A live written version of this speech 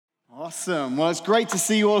Awesome. Well, it's great to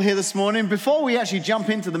see you all here this morning. Before we actually jump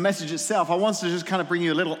into the message itself, I wanted to just kind of bring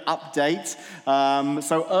you a little update.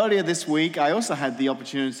 So earlier this week, I also had the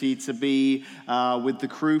opportunity to be with the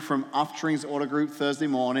crew from Uftrings Auto Group Thursday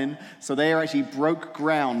morning. So they actually broke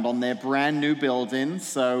ground on their brand new building.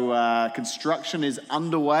 So construction is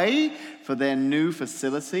underway for their new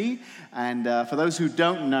facility. And for those who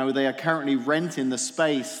don't know, they are currently renting the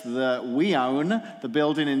space that we own, the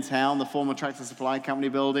building in town, the former Tractor Supply Company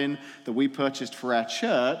building that we purchased for our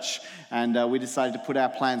church. And we decided to put our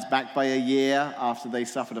plans back by a year after they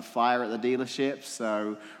suffered a fire at the dealership.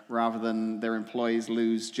 So rather than their employees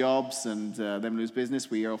lose jobs and them lose business,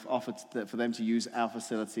 we offered for them to use our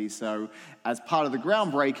facility. So as part of the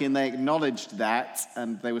groundbreaking, they acknowledged that,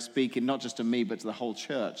 and they were speaking not just to me, but to the whole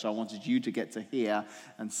church. So I wanted you to get to hear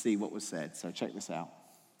and see what was said. So check this out.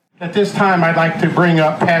 At this time, I'd like to bring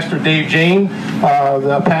up Pastor Dave Jane,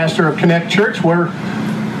 the pastor of Connect Church, where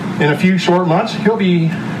in a few short months, he'll be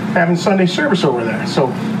having Sunday service over there. So,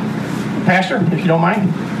 Pastor, if you don't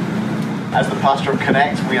mind. As the pastor of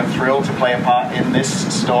Connect, we are thrilled to play a part in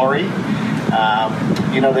this story.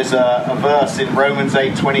 There's a verse in Romans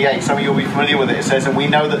 8:28. Some of you will be familiar with it. It says, "And we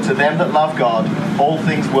know that to them that love God, all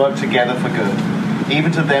things work together for good,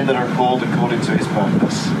 even to them that are called according to his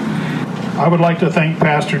purpose." I would like to thank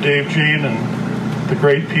Pastor Dave Jean and the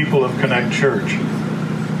great people of Connect Church.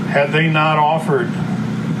 Had they not offered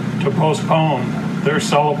to postpone their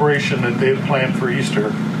celebration that they had planned for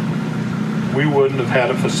Easter, we wouldn't have had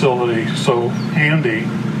a facility so handy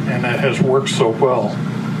and that has worked so well.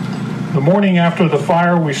 The morning after the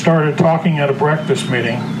fire, we started talking at a breakfast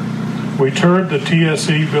meeting. We toured the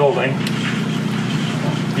TSC building.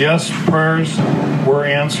 Yes, prayers were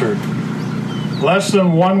answered. Less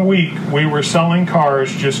than 1 week, we were selling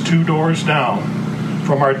cars just 2 doors down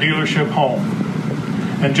from our dealership home.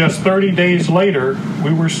 And just 30 days later,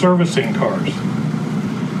 we were servicing cars.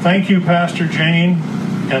 Thank you, Pastor Jane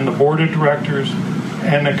and the board of directors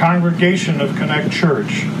and the congregation of Connect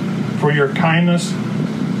Church for your kindness,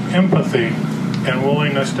 empathy, and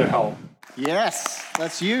willingness to help. Yes,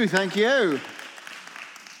 that's you. Thank you.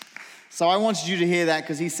 So I wanted you to hear that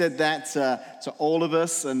because he said that to all of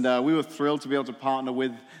us, and we were thrilled to be able to partner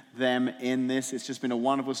with them in this. It's just been a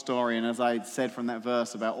wonderful story, and as I said from that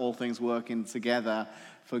verse about all things working together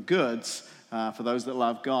for good, for those that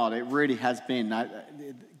love God, it really has been.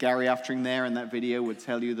 Gary Uftring there in that video would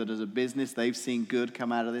tell you that as a business, they've seen good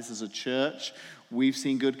come out of this. As a church, we've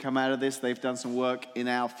seen good come out of this. They've done some work in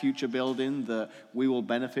our future building that we will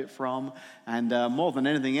benefit from. And more than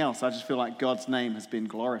anything else, I just feel like God's name has been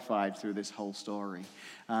glorified through this whole story.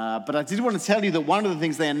 But I did want to tell you that one of the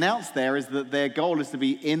things they announced there is that their goal is to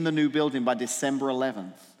be in the new building by December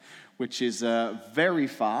 11th. Which is very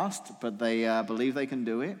fast, but they believe they can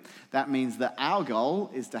do it. That means that our goal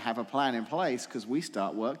is to have a plan in place because we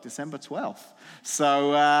start work December 12th.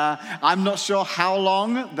 So I'm not sure how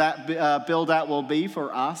long that build-out will be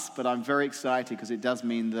for us, but I'm very excited because it does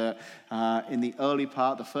mean that in the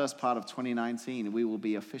the first part of 2019, we will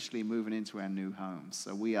be officially moving into our new homes.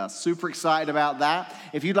 So we are super excited about that.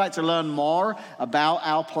 If you'd like to learn more about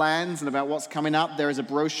our plans and about what's coming up, there is a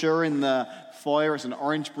brochure in the foyer. It's an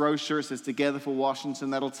orange brochure. It says Together for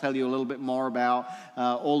Washington. That'll tell you a little bit more about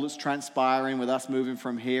all that's transpiring with us moving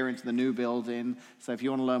from here into the new building. So if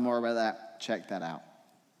you want to learn more about that, check that out.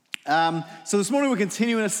 So this morning we're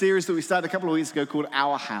continuing a series that we started a couple of weeks ago called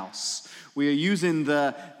Our House. We are using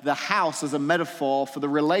the house as a metaphor for the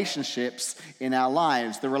relationships in our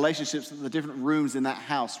lives, the relationships that the different rooms in that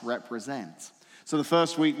house represent. So the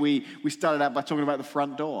first week we started out by talking about the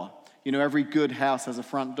front door. You know, every good house has a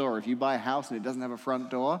front door. If you buy a house and it doesn't have a front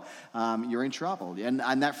door, you're in trouble.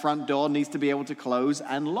 And that front door needs to be able to close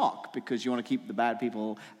and lock because you want to keep the bad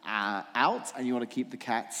people out and you want to keep the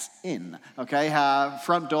cats in. Okay,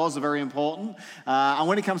 front doors are very important. And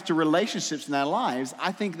when it comes to relationships in our lives,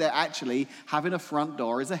 I think that actually having a front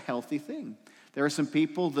door is a healthy thing. There are some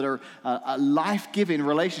people that are life-giving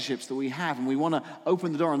relationships that we have, and we want to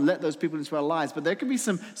open the door and let those people into our lives. But there can be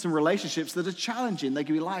some relationships that are challenging. They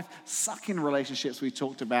can be life-sucking relationships we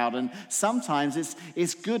talked about, and sometimes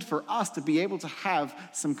it's good for us to be able to have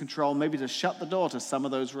some control, maybe to shut the door to some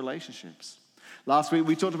of those relationships. Last week,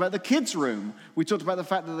 we talked about the kids' room. We talked about the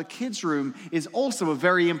fact that the kids' room is also a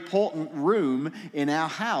very important room in our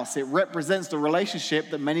house. It represents the relationship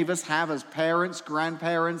that many of us have as parents,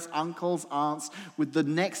 grandparents, uncles, aunts, with the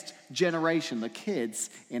next generation, the kids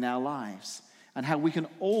in our lives, and how we can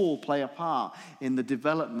all play a part in the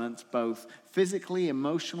development, both physically,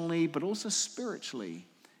 emotionally, but also spiritually,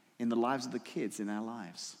 in the lives of the kids in our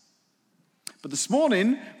lives. But this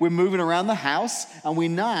morning, we're moving around the house, and we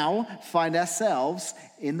now find ourselves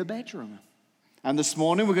in the bedroom. And this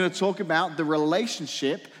morning, we're going to talk about the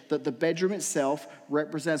relationship that the bedroom itself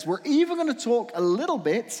represents. We're even going to talk a little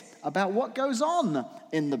bit about what goes on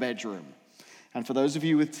in the bedroom. And for those of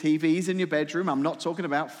you with TVs in your bedroom, I'm not talking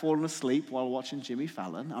about falling asleep while watching Jimmy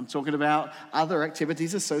Fallon. I'm talking about other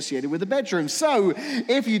activities associated with the bedroom. So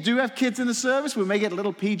if you do have kids in the service, we may get a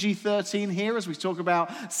little PG-13 here as we talk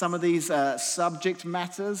about some of these subject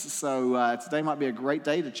matters. So today might be a great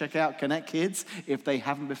day to check out Connect Kids if they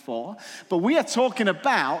haven't before. But we are talking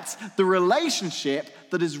about the relationship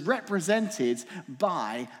that is represented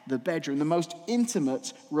by the bedroom, the most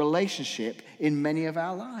intimate relationship in many of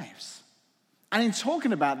our lives. And in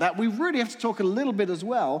talking about that, we really have to talk a little bit as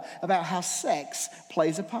well about how sex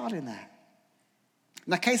plays a part in that.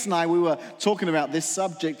 Now, Case and I, we were talking about this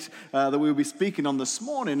subject that we will be speaking on this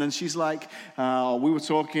morning, and she's like, we were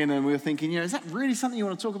talking and we were thinking, is that really something you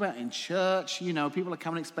want to talk about in church? People are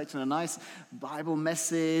coming expecting a nice Bible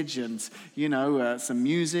message and, some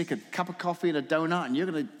music, a cup of coffee and a donut, and you're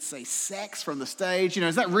going to say sex from the stage.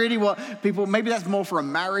 Is that really what people, maybe that's more for a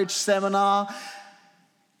marriage seminar.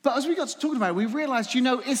 But as we got to talking about it, we realized,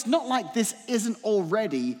 it's not like this isn't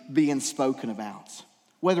already being spoken about.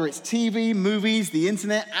 Whether it's TV, movies, the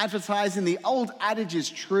internet, advertising, the old adage is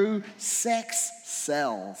true, sex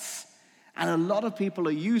sells. And a lot of people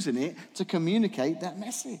are using it to communicate that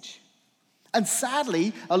message. And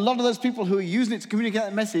sadly, a lot of those people who are using it to communicate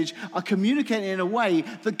that message are communicating in a way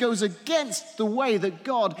that goes against the way that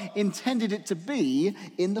God intended it to be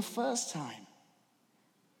in the first time.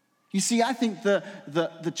 You see, I think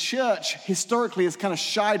the church historically has kind of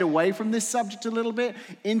shied away from this subject a little bit.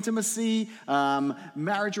 Intimacy,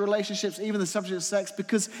 marriage relationships, even the subject of sex,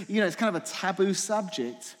 because, it's kind of a taboo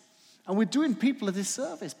subject. And we're doing people a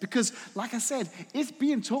disservice because, like I said, it's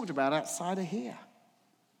being talked about outside of here.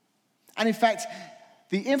 And in fact,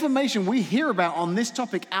 the information we hear about on this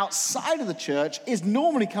topic outside of the church is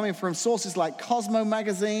normally coming from sources like Cosmo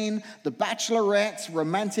magazine, The Bachelorette,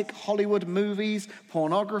 romantic Hollywood movies,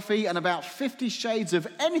 pornography, and about 50 shades of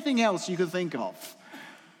anything else you could think of.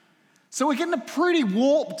 So we're getting a pretty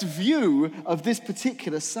warped view of this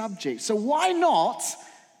particular subject. So why not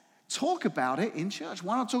talk about it in church?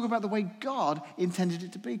 Why not talk about the way God intended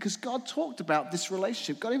it to be? Because God talked about this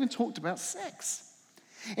relationship. God even talked about sex.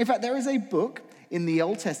 In fact, there is a book in the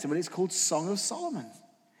Old Testament. It's called Song of Solomon.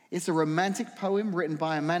 It's a romantic poem written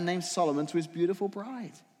by a man named Solomon to his beautiful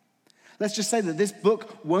bride. Let's just say that this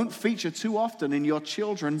book won't feature too often in your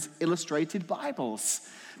children's illustrated Bibles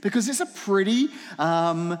because it's a pretty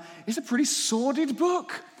sordid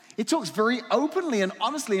book. It talks very openly and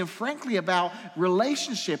honestly and frankly about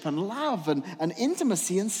relationship and love and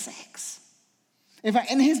intimacy and sex. In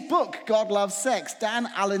fact, in his book, God Loves Sex, Dan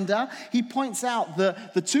Allender, he points out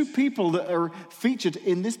the two people that are featured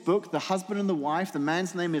in this book, the husband and the wife. The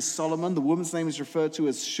man's name is Solomon. The woman's name is referred to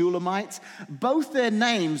as Shulamite. Both their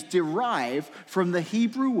names derive from the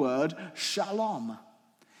Hebrew word shalom.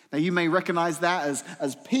 Now, you may recognize that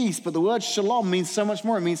as peace, but the word shalom means so much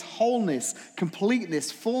more. It means wholeness,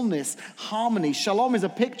 completeness, fullness, harmony. Shalom is a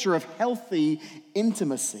picture of healthy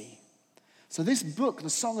intimacy. So this book, the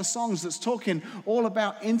Song of Songs, that's talking all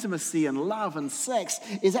about intimacy and love and sex,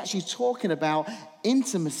 is actually talking about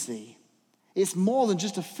intimacy. It's more than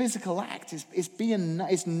just a physical act.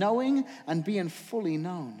 It's knowing and being fully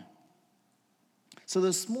known. So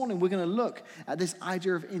this morning we're going to look at this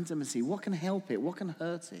idea of intimacy. What can help it? What can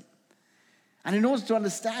hurt it? And in order to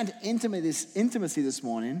understand intimacy this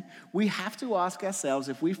morning, we have to ask ourselves,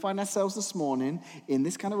 if we find ourselves this morning in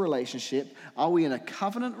this kind of relationship, are we in a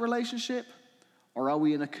covenant relationship? Or are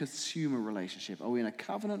we in a consumer relationship? Are we in a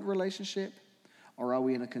covenant relationship? Or are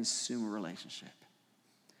we in a consumer relationship?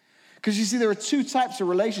 Because you see, there are two types of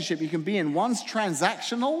relationship you can be in. One's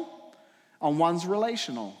transactional and one's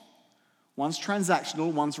relational. One's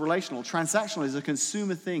transactional, one's relational. Transactional is a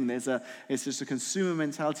consumer thing. It's just a consumer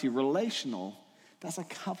mentality. Relational, that's a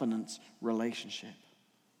covenant relationship.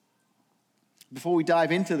 Before we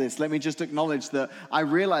dive into this, let me just acknowledge that I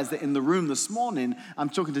realize that in the room this morning, I'm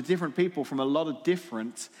talking to different people from a lot of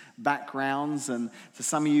different backgrounds, and to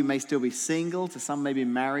some of you may still be single, to some may be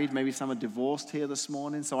married, maybe some are divorced here this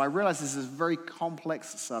morning. So I realize this is a very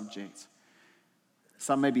complex subject.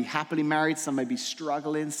 Some may be happily married, some may be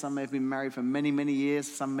struggling, some may have been married for many, many years,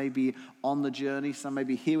 some may be on the journey, some may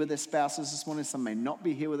be here with their spouses this morning, some may not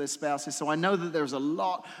be here with their spouses. So I know that there's a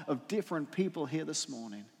lot of different people here this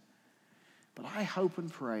morning. But I hope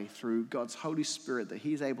and pray through God's Holy Spirit that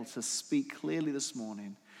He's able to speak clearly this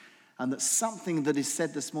morning, and that something that is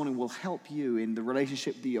said this morning will help you in the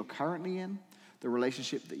relationship that you're currently in, the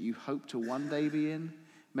relationship that you hope to one day be in,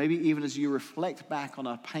 maybe even as you reflect back on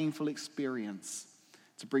a painful experience,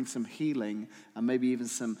 to bring some healing and maybe even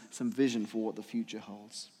some vision for what the future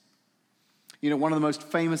holds. You know, one of the most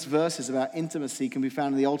famous verses about intimacy can be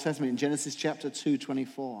found in the Old Testament in Genesis chapter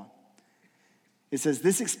 2:24. It says,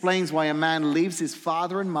 "This explains why a man leaves his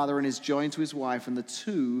father and mother and is joined to his wife, and the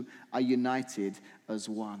two are united as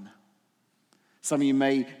one." Some of you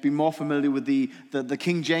may be more familiar with the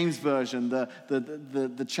King James Version,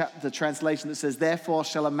 the translation that says, "Therefore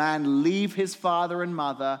shall a man leave his father and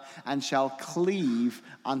mother and shall cleave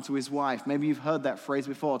unto his wife." Maybe you've heard that phrase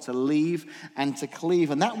before, to leave and to cleave.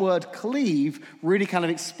 And that word cleave really kind of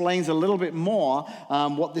explains a little bit more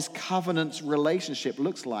what this covenant relationship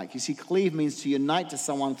looks like. You see, cleave means to unite to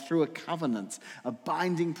someone through a covenant, a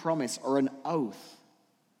binding promise, or an oath.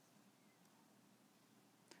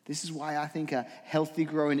 This is why I think a healthy,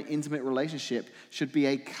 growing, intimate relationship should be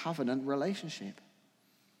a covenant relationship.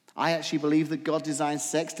 I actually believe that God designed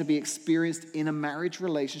sex to be experienced in a marriage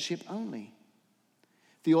relationship only.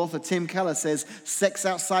 The author Tim Keller says, "Sex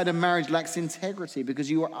outside of marriage lacks integrity because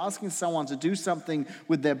you are asking someone to do something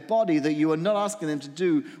with their body that you are not asking them to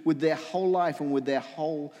do with their whole life and with their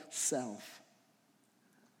whole self."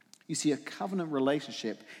 You see, a covenant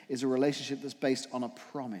relationship is a relationship that's based on a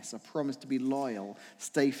promise to be loyal,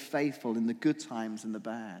 stay faithful in the good times and the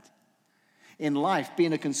bad. In life,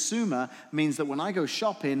 being a consumer means that when I go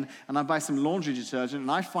shopping and I buy some laundry detergent and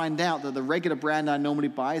I find out that the regular brand I normally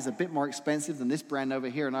buy is a bit more expensive than this brand over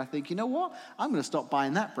here, and I think, you know what? I'm going to stop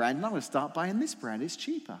buying that brand and I'm going to start buying this brand. It's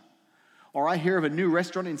cheaper. Or I hear of a new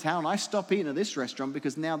restaurant in town, I stop eating at this restaurant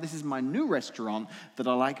because now this is my new restaurant that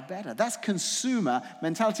I like better. That's consumer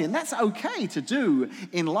mentality, and that's okay to do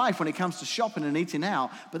in life when it comes to shopping and eating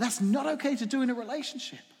out, but that's not okay to do in a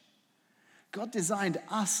relationship. God designed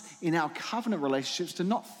us in our covenant relationships to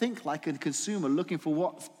not think like a consumer looking for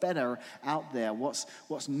what's better out there, what's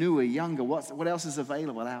newer, younger, what else is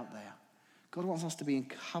available out there. God wants us to be in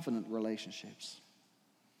covenant relationships.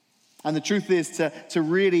 And the truth is to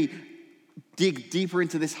really dig deeper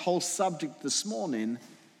into this whole subject this morning,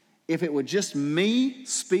 if it were just me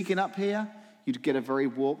speaking up here, you'd get a very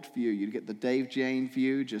warped view. You'd get the Dave Jane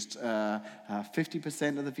view, just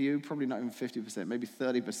 50% of the view, probably not even 50%, maybe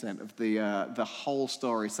 30% of the whole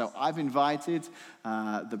story. So I've invited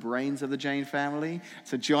the brains of the Jane family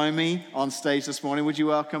to join me on stage this morning. Would you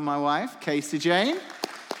welcome my wife, Casey Jane?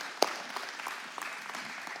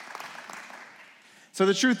 So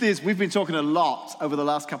the truth is, we've been talking a lot over the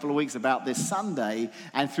last couple of weeks about this Sunday,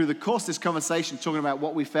 and through the course of this conversation, talking about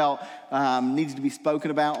what we felt needed to be spoken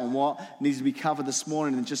about and what needs to be covered this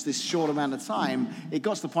morning in just this short amount of time, it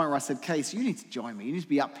got to the point where I said, Case, you need to join me. You need to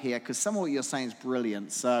be up here because some of what you're saying is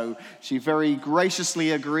brilliant. So she very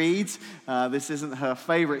graciously agreed. This isn't her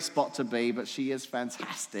favorite spot to be, but she is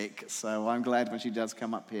fantastic. So I'm glad when she does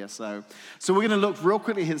come up here. So we're going to look real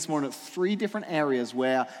quickly here this morning at 3 different areas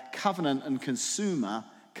where covenant and consumer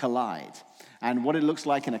collide, and what it looks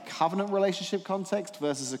like in a covenant relationship context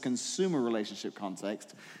versus a consumer relationship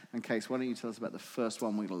context. And Case, why don't you tell us about the first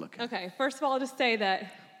one we're going to look at? Okay, first of all, I'll just say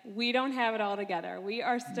that we don't have it all together. We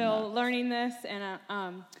are still learning this, and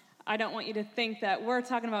I don't want you to think that we're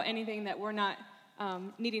talking about anything that we're not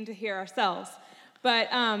needing to hear ourselves. But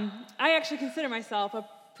I actually consider myself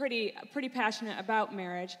pretty passionate about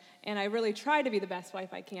marriage, and I really try to be the best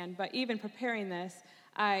wife I can. But even preparing this,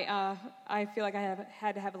 I feel like I have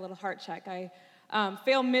had to have a little heart check. I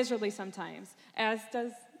fail miserably sometimes, as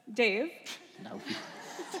does Dave. No.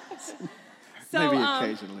 So, maybe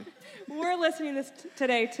occasionally. We're listening to this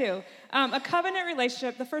today too. A covenant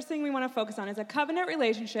relationship, the first thing we want to focus on is a covenant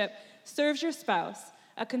relationship serves your spouse.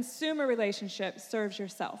 A consumer relationship serves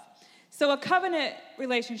yourself. So a covenant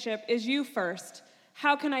relationship is you first.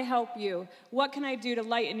 How can I help you? What can I do to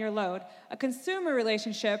lighten your load? A consumer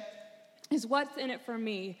relationship is what's in it for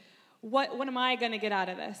me? What am I going to get out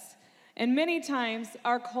of this? And many times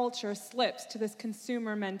our culture slips to this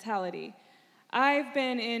consumer mentality. I've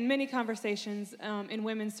been in many conversations in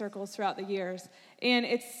women's circles throughout the years, and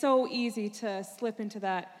it's so easy to slip into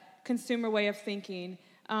that consumer way of thinking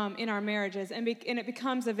in our marriages, and it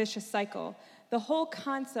becomes a vicious cycle. The whole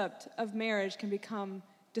concept of marriage can become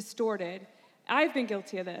distorted. I've been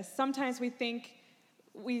guilty of this. Sometimes we think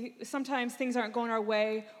sometimes things aren't going our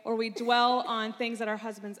way, or we dwell on things that our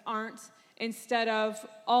husbands aren't instead of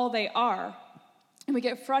all they are. And we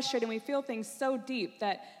get frustrated and we feel things so deep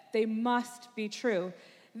that they must be true.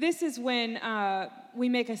 This is when we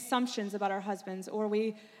make assumptions about our husbands, or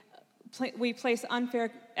we place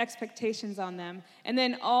unfair expectations on them, and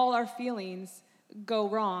then all our feelings go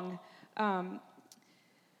wrong.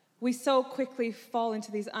 we so quickly fall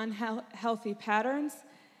into these unhealthy patterns.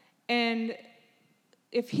 And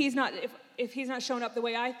if he's not showing up the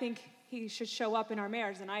way I think he should show up in our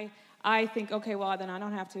marriage, then I think, okay, well, then I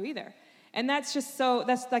don't have to either. And that's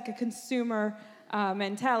like a consumer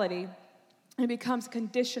mentality. It becomes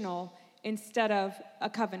conditional instead of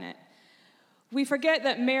a covenant. We forget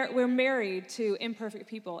that we're married to imperfect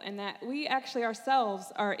people and that we actually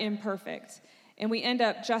ourselves are imperfect. And we end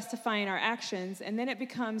up justifying our actions, and then it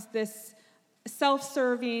becomes this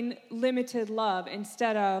self-serving, limited love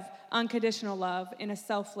instead of unconditional love in a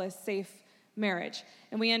selfless, safe marriage.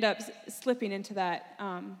 And we end up slipping into that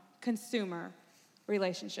consumer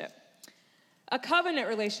relationship. A covenant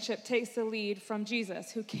relationship takes the lead from Jesus,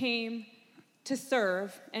 who came to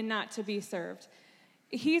serve and not to be served.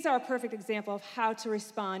 He's our perfect example of how to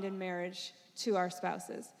respond in marriage to our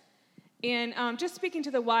spouses. And just speaking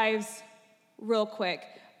to the wives real quick,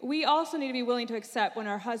 we also need to be willing to accept when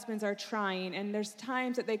our husbands are trying, and there's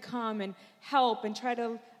times that they come and help and try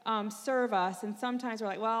to serve us, and sometimes we're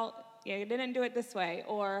like, well, yeah, you didn't do it this way,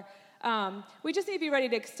 or we just need to be ready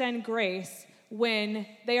to extend grace when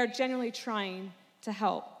they are genuinely trying to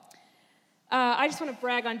help. I just want to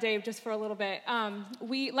brag on Dave just for a little bit.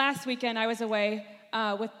 Last weekend I was away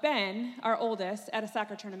with Ben, our oldest, at a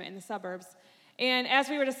soccer tournament in the suburbs, and as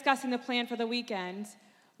we were discussing the plan for the weekend,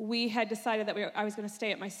 we had decided that I was going to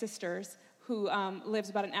stay at my sister's, who lives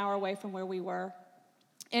about an hour away from where we were.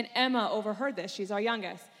 And Emma overheard this. She's our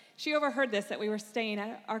youngest. She overheard this, that we were staying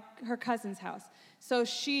at her cousin's house. So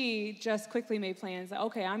she just quickly made plans.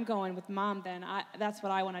 Okay, I'm going with Mom then. That's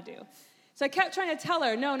what I want to do. So I kept trying to tell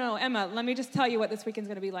her, no, Emma, let me just tell you what this weekend's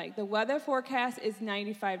going to be like. The weather forecast is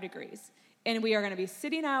 95 degrees. And we are going to be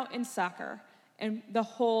sitting out in soccer and the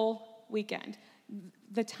whole weekend.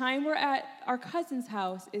 The time we're at our cousin's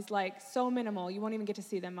house is like so minimal, you won't even get to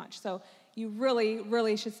see them much. So you really,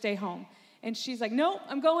 really should stay home. And she's like, no,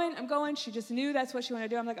 I'm going. She just knew that's what she wanted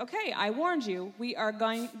to do. I'm like, okay, I warned you. We are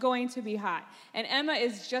going to be hot. And Emma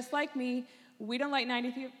is just like me. We don't like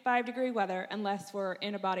 95-degree weather unless we're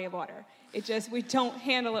in a body of water. We don't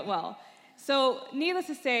handle it well. So needless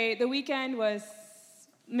to say, the weekend was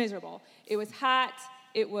miserable. It was hot.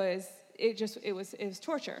 It was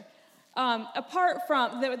torture. Apart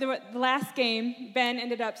from the last game, Ben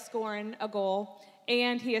ended up scoring a goal,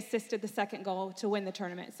 and he assisted the second goal to win the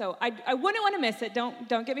tournament. So I wouldn't want to miss it.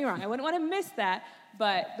 Don't get me wrong. I wouldn't want to miss that,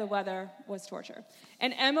 but the weather was torture.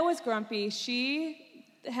 And Emma was grumpy. She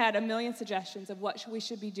had a million suggestions of what we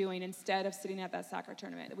should be doing instead of sitting at that soccer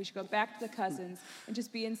tournament. That we should go back to the cousins and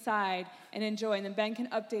just be inside and enjoy. And then Ben can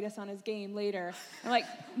update us on his game later. I'm like,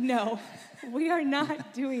 no, we are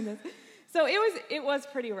not doing this. So it was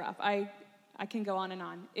pretty rough. I can go on and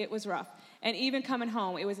on. It was rough. And even coming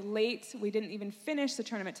home, it was late. We didn't even finish the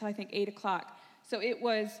tournament till I think 8 o'clock. So it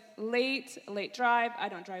was a late drive. I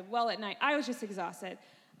don't drive well at night. I was just exhausted.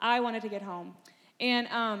 I wanted to get home.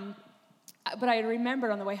 And but I remembered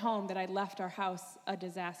on the way home that I left our house a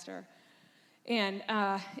disaster. And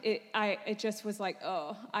it just was like,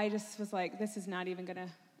 I just was like, this is not even gonna,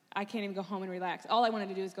 I can't even go home and relax. All I wanted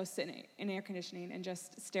to do was go sit in air conditioning and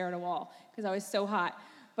just stare at a wall because I was so hot.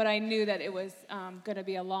 But I knew that it was going to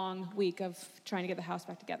be a long week of trying to get the house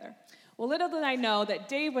back together. Well, little did I know that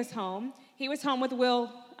Dave was home. He was home with Will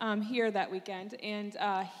here that weekend, and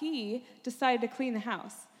he decided to clean the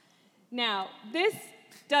house. Now, this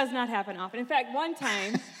does not happen often. In fact, one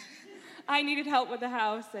time, I needed help with the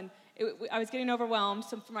house, and I was getting overwhelmed,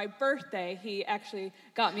 so for my birthday, he actually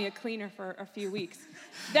got me a cleaner for a few weeks.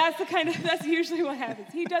 That's usually what happens.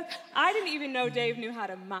 He does. I didn't even know Dave knew how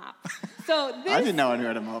to mop. So I didn't know I knew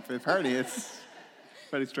how to mop. Apparently, it's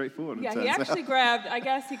pretty straightforward. Yeah, he actually grabbed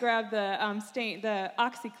the the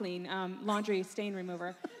OxyClean laundry stain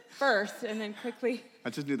remover first, and then quickly. I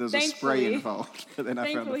just knew there was a spray involved, but then I found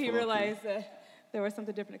the Thankfully, he realized that there was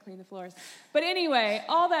something different to clean the floors. But anyway,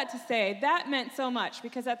 all that to say, that meant so much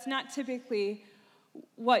because that's not typically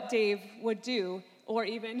what Dave would do or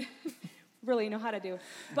even really know how to do.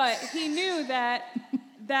 But he knew that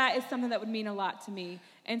that is something that would mean a lot to me.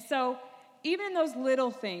 And so even in those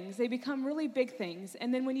little things, they become really big things.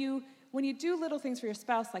 And then when you do little things for your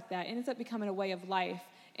spouse like that, it ends up becoming a way of life,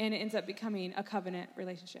 and it ends up becoming a covenant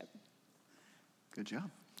relationship. Good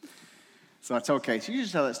job. So that's okay. So you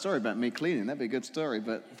just tell that story about me cleaning. That'd be a good story.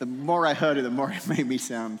 But the more I heard it, the more it made me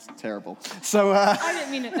sound terrible. So I didn't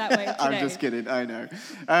mean it that way today. I'm just kidding. I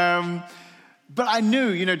know. But I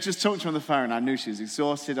knew, just talking to her on the phone, I knew she was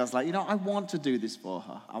exhausted. I was like, I want to do this for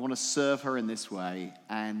her. I want to serve her in this way.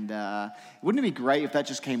 And wouldn't it be great if that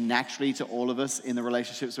just came naturally to all of us in the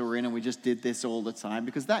relationships that we're in and we just did this all the time?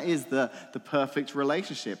 Because that is the perfect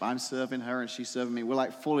relationship. I'm serving her and she's serving me. We're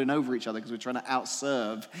like falling over each other because we're trying to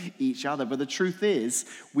outserve each other. But the truth is,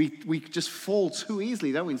 we just fall too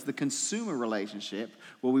easily, don't we, into the consumer relationship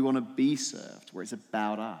where we want to be served, where it's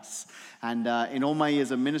about us. And in all my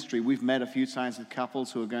years of ministry, we've met a few times with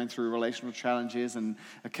couples who are going through relational challenges, and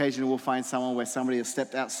occasionally we'll find someone where somebody has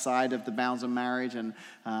stepped outside of the bounds of marriage and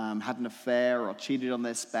had an affair or cheated on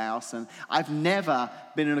their spouse. And I've never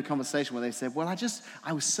been in a conversation where they said, well,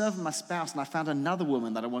 I was serving my spouse and I found another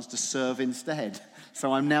woman that I wanted to serve instead.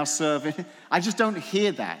 So I'm now serving. I just don't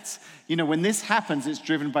hear that. When this happens, it's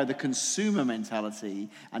driven by the consumer mentality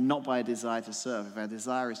and not by a desire to serve. If our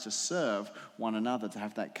desire is to serve one another, to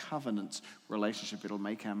have that covenant relationship, it'll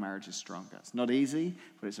make our marriages stronger. It's not easy,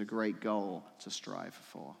 but it's a great goal to strive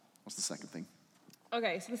for. What's the second thing?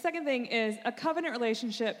 Okay, so the second thing is a covenant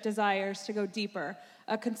relationship desires to go deeper.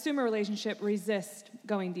 A consumer relationship resists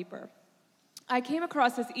going deeper. I came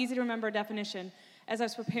across this easy-to-remember definition as I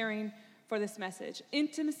was preparing for this message.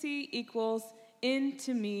 Intimacy equals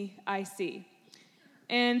into me I see.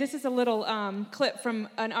 And this is a little clip from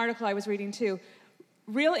an article I was reading too.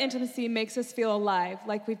 Real intimacy makes us feel alive,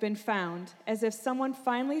 like we've been found, as if someone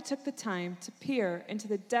finally took the time to peer into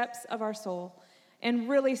the depths of our soul and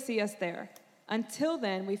really see us there. Until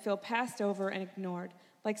then, we feel passed over and ignored,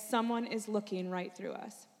 like someone is looking right through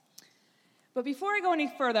us. But before I go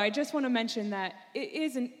any further, I just want to mention that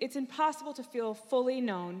it's impossible to feel fully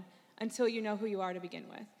known until you know who you are to begin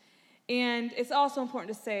with. And it's also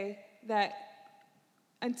important to say that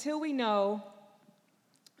until we know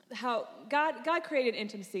how God created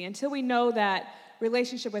intimacy, until we know that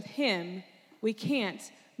relationship with Him, we can't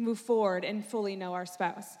move forward and fully know our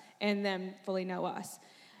spouse and them fully know us.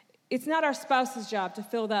 It's not our spouse's job to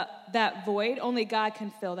fill that void. Only God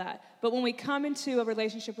can fill that. But when we come into a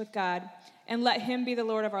relationship with God and let Him be the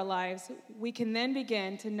Lord of our lives, we can then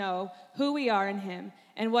begin to know who we are in Him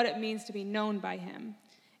and what it means to be known by Him.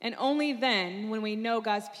 And only then, when we know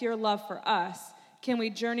God's pure love for us, can we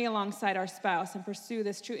journey alongside our spouse and pursue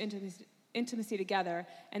this true intimacy together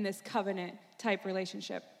and this covenant-type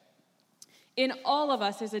relationship. In all of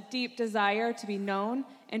us, there's a deep desire to be known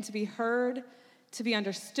and to be heard, to be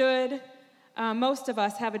understood. Most of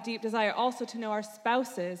us have a deep desire also to know our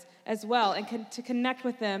spouses as well and to connect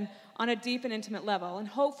with them on a deep and intimate level. And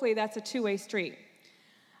hopefully that's a two-way street.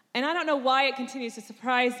 And I don't know why it continues to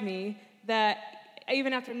surprise me that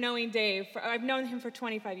even after knowing Dave, I've known him for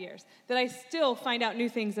 25 years, that I still find out new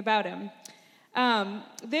things about him.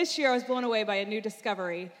 This year I was blown away by a new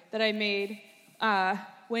discovery that I made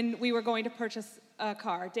when we were going to purchase a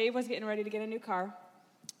car. Dave was getting ready to get a new car.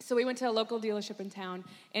 So we went to a local dealership in town,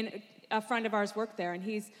 and a friend of ours worked there, and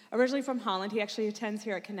he's originally from Holland. He actually attends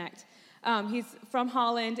here at Connect. He's from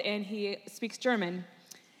Holland, and he speaks German.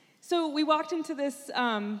 So we walked into this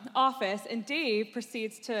office, and Dave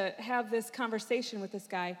proceeds to have this conversation with this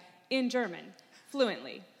guy in German,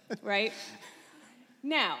 fluently, right?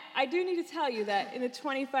 Now, I do need to tell you that in the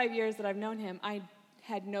 25 years that I've known him, I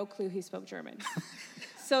had no clue he spoke German.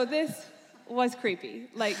 So this was creepy,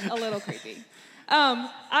 like a little creepy.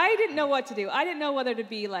 I didn't know what to do. I didn't know whether to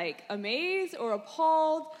be like amazed or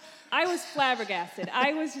appalled. I was flabbergasted.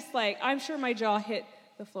 I was just like, I'm sure my jaw hit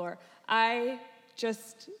the floor. I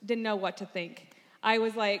just didn't know what to think. I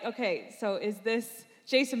was like, okay, so is this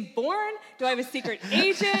Jason Bourne? Do I have a secret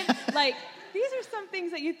agent? Like, these are some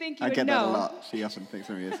things that you think you would know. I get that a lot. She often thinks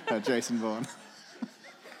of me as Jason Bourne.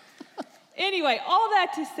 Anyway, all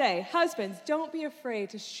that to say, husbands, don't be afraid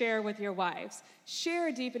to share with your wives.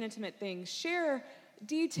 Share deep and intimate things. Share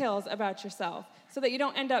details about yourself so that you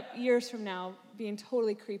don't end up years from now being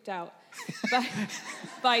totally creeped out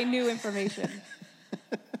by new information.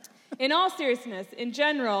 In all seriousness, in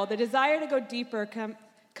general, the desire to go deeper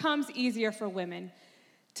comes easier for women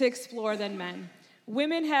to explore than men.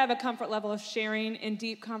 Women have a comfort level of sharing in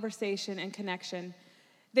deep conversation and connection.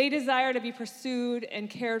 They desire to be pursued and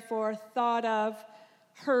cared for, thought of,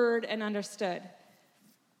 heard, and understood.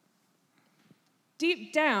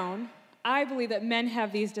 Deep down, I believe that men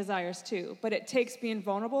have these desires too, but it takes being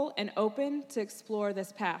vulnerable and open to explore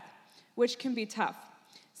this path, which can be tough.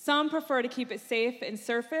 Some prefer to keep it safe and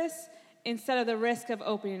surface instead of the risk of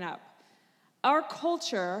opening up. Our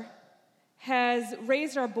culture has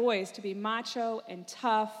raised our boys to be macho and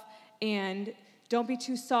tough and don't be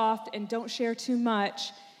too soft and don't share too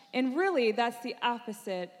much. And really, that's the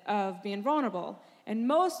opposite of being vulnerable. And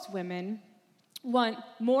most women want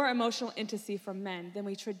more emotional intimacy from men than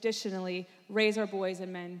we traditionally raise our boys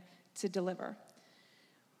and men to deliver.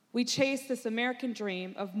 We chase this American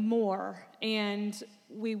dream of more, and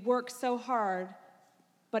we work so hard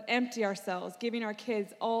but empty ourselves, giving our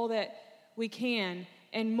kids all that we can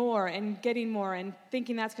and getting more and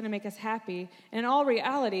thinking that's going to make us happy. And in all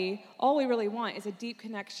reality, all we really want is a deep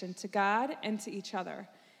connection to God and to each other.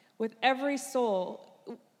 With every soul,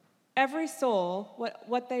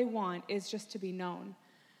 what they want is just to be known.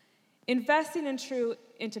 Investing in true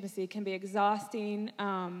intimacy can be exhausting,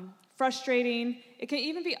 frustrating. It can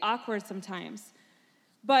even be awkward sometimes.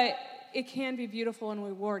 But it can be beautiful and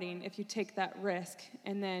rewarding if you take that risk,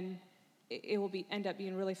 and then it will end up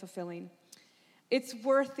being really fulfilling. It's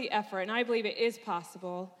worth the effort, and I believe it is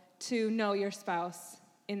possible to know your spouse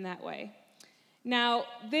in that way. Now,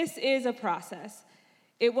 this is a process.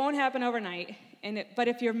 It won't happen overnight, but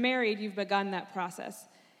if you're married, you've begun that process.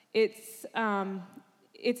 It's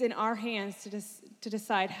in our hands to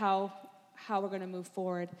decide how we're going to move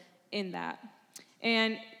forward in that.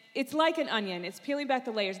 And it's like an onion. It's peeling back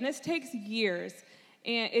the layers, and this takes years,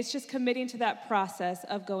 and it's just committing to that process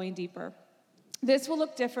of going deeper. This will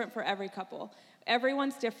look different for every couple.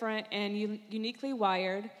 Everyone's different and uniquely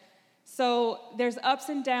wired. So there's ups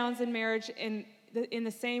and downs in marriage in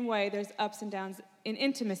the same way there's ups and downs in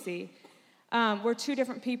intimacy. We're two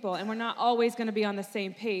different people, and we're not always going to be on the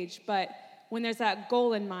same page, but when there's that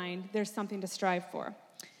goal in mind, there's something to strive for.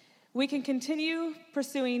 We can continue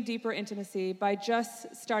pursuing deeper intimacy by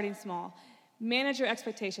just starting small. Manage your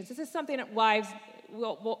expectations. This is something that wives,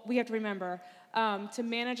 we have to remember, to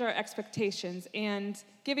manage our expectations and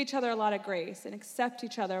give each other a lot of grace and accept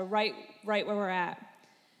each other right where we're at.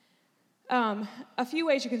 A few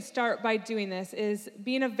ways you can start by doing this is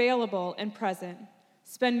being available and present.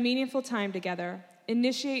 Spend meaningful time together.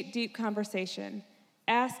 Initiate deep conversation.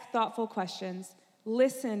 Ask thoughtful questions.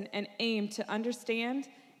 Listen and aim to understand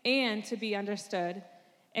and to be understood,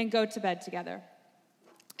 and go to bed together.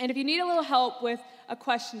 And if you need a little help with a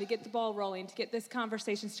question to get the ball rolling, to get this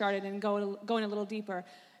conversation started and going a little deeper,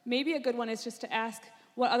 maybe a good one is just to ask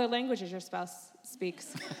what other languages your spouse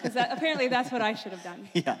speaks, because apparently that's what I should have done.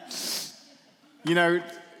 Yeah. You know,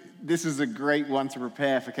 this is a great one to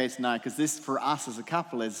prepare for Kate and I, because this, for us as a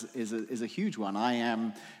couple, is a huge one. I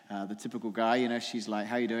am the typical guy, you know, she's like,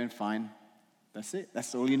 how you doing? Fine. That's it.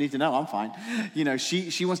 That's all you need to know. I'm fine. You know,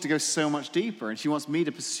 she wants to go so much deeper, and she wants me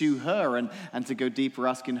to pursue her and to go deeper,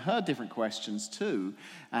 asking her different questions too.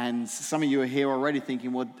 And some of you are here already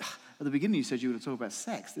thinking, well, at the beginning you said you were going to talk about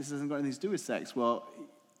sex. This hasn't got anything to do with sex. Well,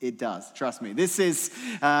 it does. Trust me. This is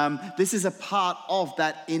a part of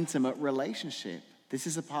that intimate relationship. This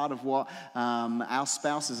is a part of what our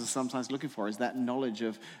spouses are sometimes looking for, is that knowledge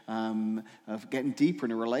of getting deeper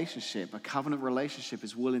in a relationship. A covenant relationship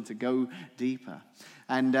is willing to go deeper.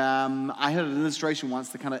 And I heard an illustration once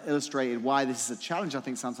that kind of illustrated why this is a challenge, I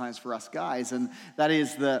think, sometimes for us guys. And that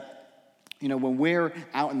is that, you know, when we're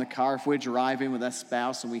out in the car, if we're driving with our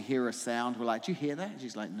spouse and we hear a sound, we're like, do you hear that? And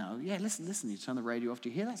she's like, no. Yeah, listen. You turn the radio off. Do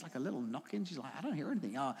you hear that? It's like a little knocking. She's like, I don't hear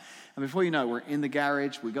anything. Oh. And before you know, we're in the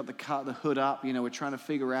garage. We've got the hood up. You know, we're trying to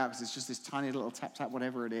figure out, because it's just this tiny little tap,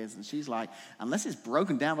 whatever it is. And she's like, unless it's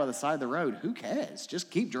broken down by the side of the road, who cares? Just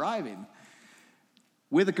keep driving.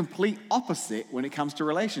 We're the complete opposite when it comes to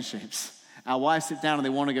relationships. Our wives sit down and they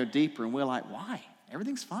want to go deeper, and we're like, why?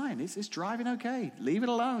 Everything's fine. It's driving okay. Leave it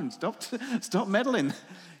alone. Stop meddling.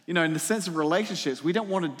 You know, in the sense of relationships, we don't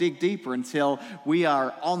want to dig deeper until we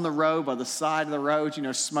are on the road, by the side of the road, you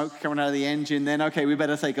know, smoke coming out of the engine. Then, okay, we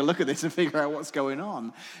better take a look at this and figure out what's going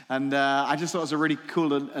on. And I just thought it was a really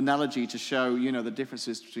cool analogy to show, you know, the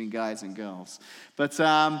differences between guys and girls. But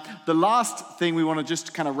the last thing we want to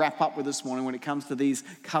just kind of wrap up with this morning when it comes to these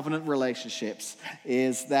covenant relationships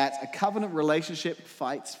is that a covenant relationship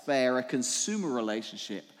fights fair, a consumer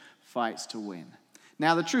relationship fights to win.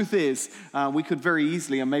 Now, the truth is, we could very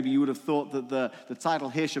easily, or maybe you would have thought that the title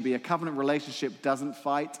here should be A Covenant Relationship Doesn't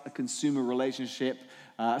Fight, a Consumer Relationship.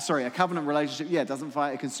 A covenant relationship, doesn't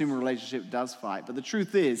fight, a consumer relationship does fight. But the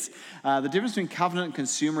truth is, the difference between covenant and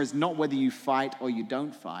consumer is not whether you fight or you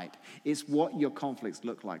don't fight. It's what your conflicts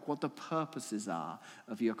look like, what the purposes are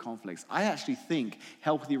of your conflicts. I actually think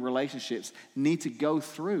healthy relationships need to go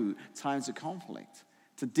through times of conflict,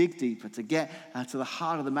 to dig deeper, to get to the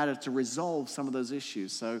heart of the matter, to resolve some of those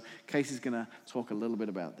issues. So Casey's going to talk a little bit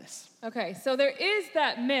about this. Okay, so there is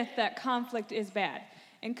that myth that conflict is bad.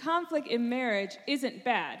 And conflict in marriage isn't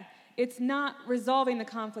bad. It's not resolving the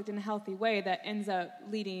conflict in a healthy way that ends up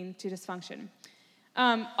leading to dysfunction.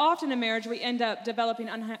 Often in marriage, we end up developing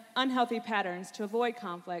unhealthy patterns to avoid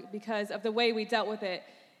conflict because of the way we dealt with it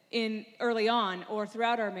in early on or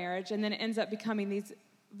throughout our marriage, and then it ends up becoming these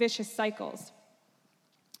vicious cycles.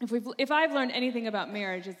 If I've learned anything about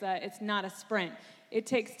marriage, is that it's not a sprint. It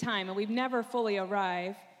takes time, and we've never fully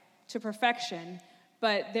arrived to perfection,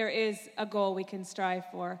 but there is a goal we can strive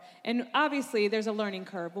for. And obviously, there's a learning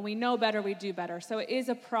curve. When we know better, we do better. So it is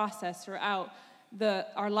a process throughout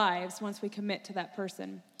our lives once we commit to that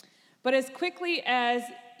person. But as quickly as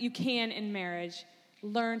you can in marriage,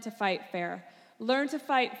 learn to fight fair. Learn to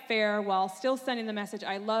fight fair while still sending the message,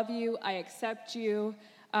 I love you, I accept you.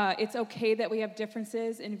 It's okay that we have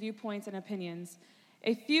differences in viewpoints and opinions.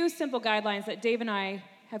 A few simple guidelines that Dave and I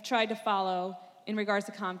have tried to follow in regards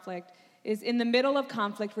to conflict is, in the middle of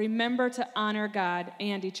conflict, remember to honor God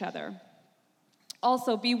and each other.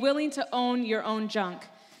 Also, be willing to own your own junk.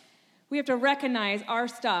 We have to recognize our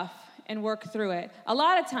stuff and work through it. A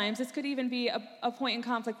lot of times, this could even be a point in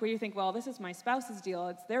conflict where you think, well, this is my spouse's deal,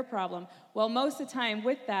 it's their problem. Well, most of the time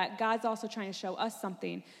with that, God's also trying to show us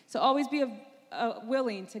something. So always be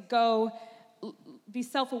willing to go be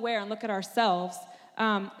self-aware and look at ourselves.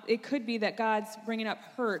 It could be that God's bringing up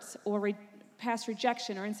hurts or past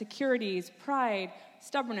rejection or insecurities, pride,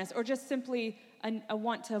 stubbornness, or just simply a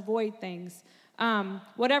want to avoid things.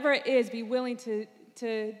 Whatever it is, be willing to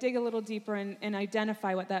dig a little deeper and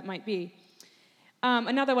identify what that might be.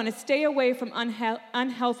 Another one is stay away from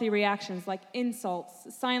unhealthy reactions like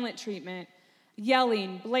insults, silent treatment,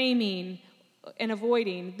 yelling, blaming, and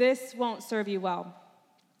avoiding. This won't serve you well.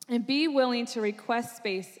 And be willing to request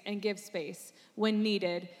space and give space when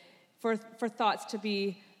needed for thoughts to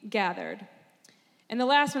be gathered. And the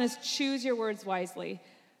last one is choose your words wisely.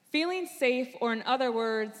 Feeling safe, or in other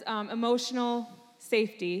words, emotional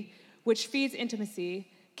safety, which feeds intimacy,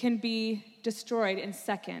 can be destroyed in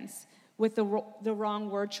seconds with the wrong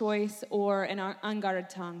word choice or an unguarded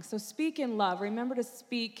tongue. So speak in love. Remember to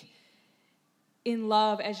speak in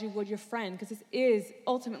love as you would your friend, because this is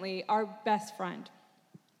ultimately our best friend.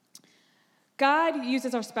 God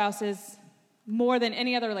uses our spouses more than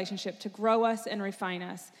any other relationship to grow us and refine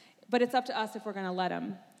us, but it's up to us if we're going to let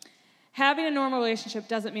him. Having a normal relationship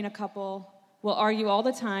doesn't mean a couple will argue all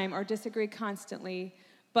the time or disagree constantly,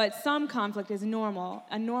 but some conflict is normal,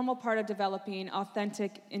 a normal part of developing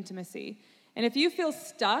authentic intimacy. And if you feel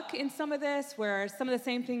stuck in some of this, where some of the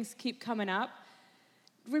same things keep coming up,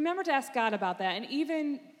 remember to ask God about that, and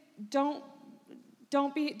even don't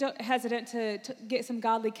be hesitant to get some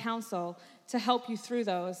godly counsel to help you through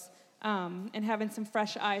those, and having some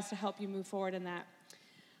fresh eyes to help you move forward in that.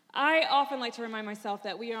 I often like to remind myself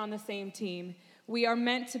that we are on the same team. We are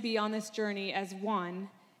meant to be on this journey as one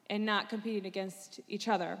and not competing against each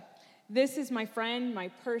other. This is my friend, my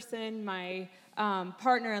person, my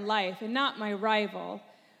partner in life, and not my rival.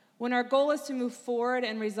 When our goal is to move forward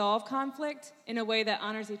and resolve conflict in a way that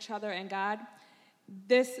honors each other and God,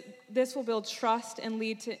 this will build trust and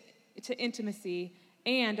lead to intimacy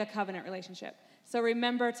and a covenant relationship. So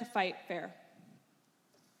remember to fight fair.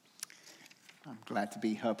 I'm glad to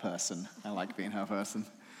be her person. I like being her person.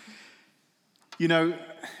 You know,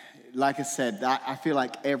 like I said, I feel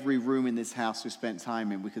like every room in this house we spent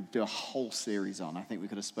time in, we could do a whole series on. I think we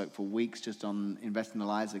could have spoke for weeks just on investing in the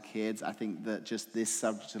lives of kids. I think that just this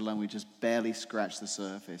subject alone, we just barely scratched the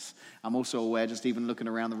surface. I'm also aware, just even looking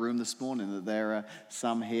around the room this morning, that there are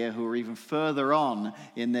some here who are even further on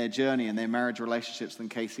in their journey and their marriage relationships than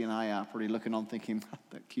Casey and I are. Probably looking on thinking,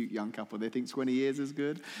 that cute young couple, they think 20 years is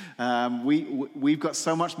good. We've got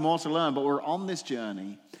so much more to learn, but we're on this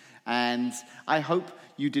journey. And I hope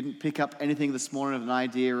you didn't pick up anything this morning of an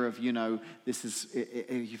idea of, you know,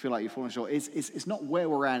 you feel like you're falling short. It's not where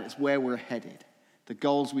we're at, it's where we're headed. The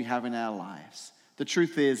goals we have in our lives. The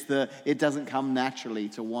truth is that it doesn't come naturally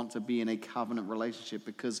to want to be in a covenant relationship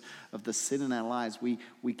because of the sin in our lives. We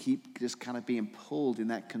keep just kind of being pulled in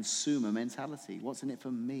that consumer mentality. What's in it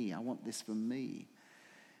for me? I want this for me.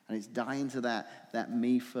 And it's dying to that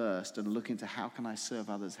me first and looking to how can I serve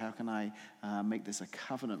others? How can I make this a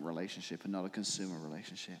covenant relationship and not a consumer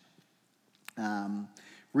relationship?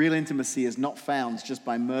 Real intimacy is not found just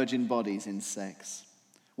by merging bodies in sex.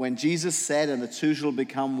 When Jesus said, and the two shall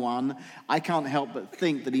become one, I can't help but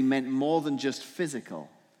think that he meant more than just physical.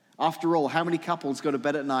 After all, how many couples go to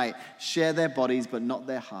bed at night, share their bodies but not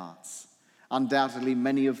their hearts? Undoubtedly,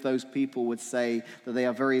 many of those people would say that they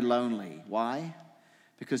are very lonely. Why?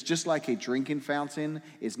 Because just like a drinking fountain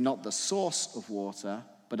is not the source of water,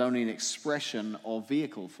 but only an expression or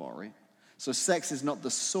vehicle for it, so sex is not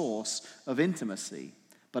the source of intimacy,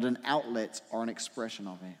 but an outlet or an expression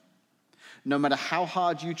of it. No matter how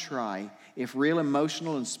hard you try, if real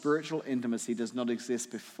emotional and spiritual intimacy does not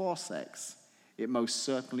exist before sex, it most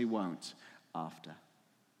certainly won't after.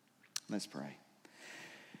 Let's pray.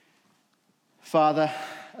 Father,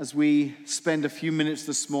 as we spend a few minutes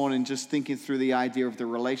this morning just thinking through the idea of the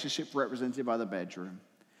relationship represented by the bedroom,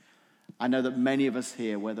 I know that many of us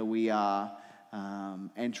here, whether we are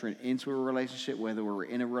entering into a relationship, whether we're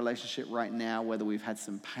in a relationship right now, whether we've had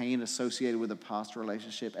some pain associated with a past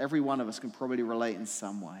relationship, every one of us can probably relate in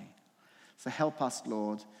some way. So help us,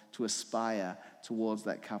 Lord, to aspire towards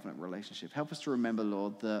that covenant relationship. Help us to remember,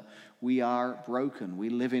 Lord, that we are broken. We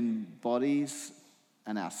live in bodies,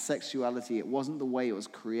 and our sexuality, it wasn't the way it was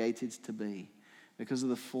created to be. Because of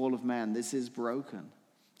the fall of man, this is broken.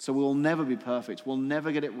 So we'll never be perfect. We'll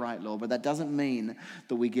never get it right, Lord. But that doesn't mean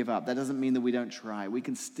that we give up. That doesn't mean that we don't try. We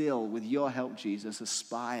can still, with your help, Jesus,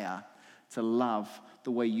 aspire to love the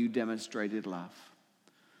way you demonstrated love.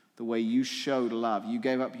 The way you showed love. You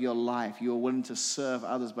gave up your life. You were willing to serve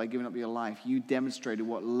others by giving up your life. You demonstrated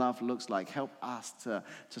what love looks like. Help us to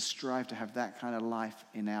strive to have that kind of life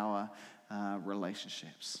in our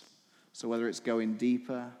relationships. So whether it's going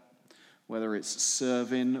deeper, whether it's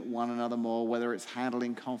serving one another more, whether it's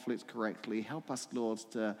handling conflict correctly, help us, Lord,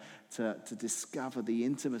 to discover the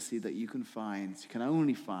intimacy that you can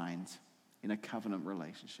only find in a covenant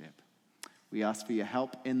relationship. We ask for your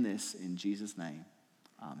help in this in Jesus' name.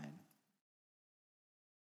 Amen.